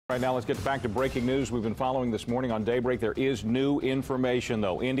Right now, let's get back to breaking news we've been following this morning on Daybreak. There is new information,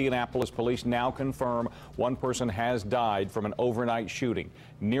 though. Indianapolis police now confirm one person has died from an overnight shooting.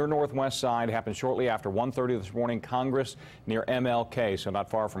 Near Northwest Side, happened shortly after 1:30 this morning, Congress near MLK, so not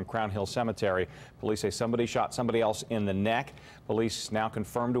far from Crown Hill Cemetery. Police say somebody shot somebody else in the neck. Police now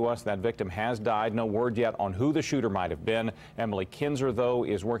confirm to us that victim has died. No word yet on who the shooter might have been. Emily Kinzer, though,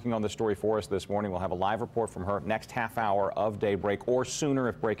 is working on the story for us this morning. We'll have a live report from her next half hour of Daybreak, or sooner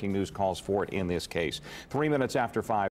if breaking news calls for it in this case. 3 minutes after 5.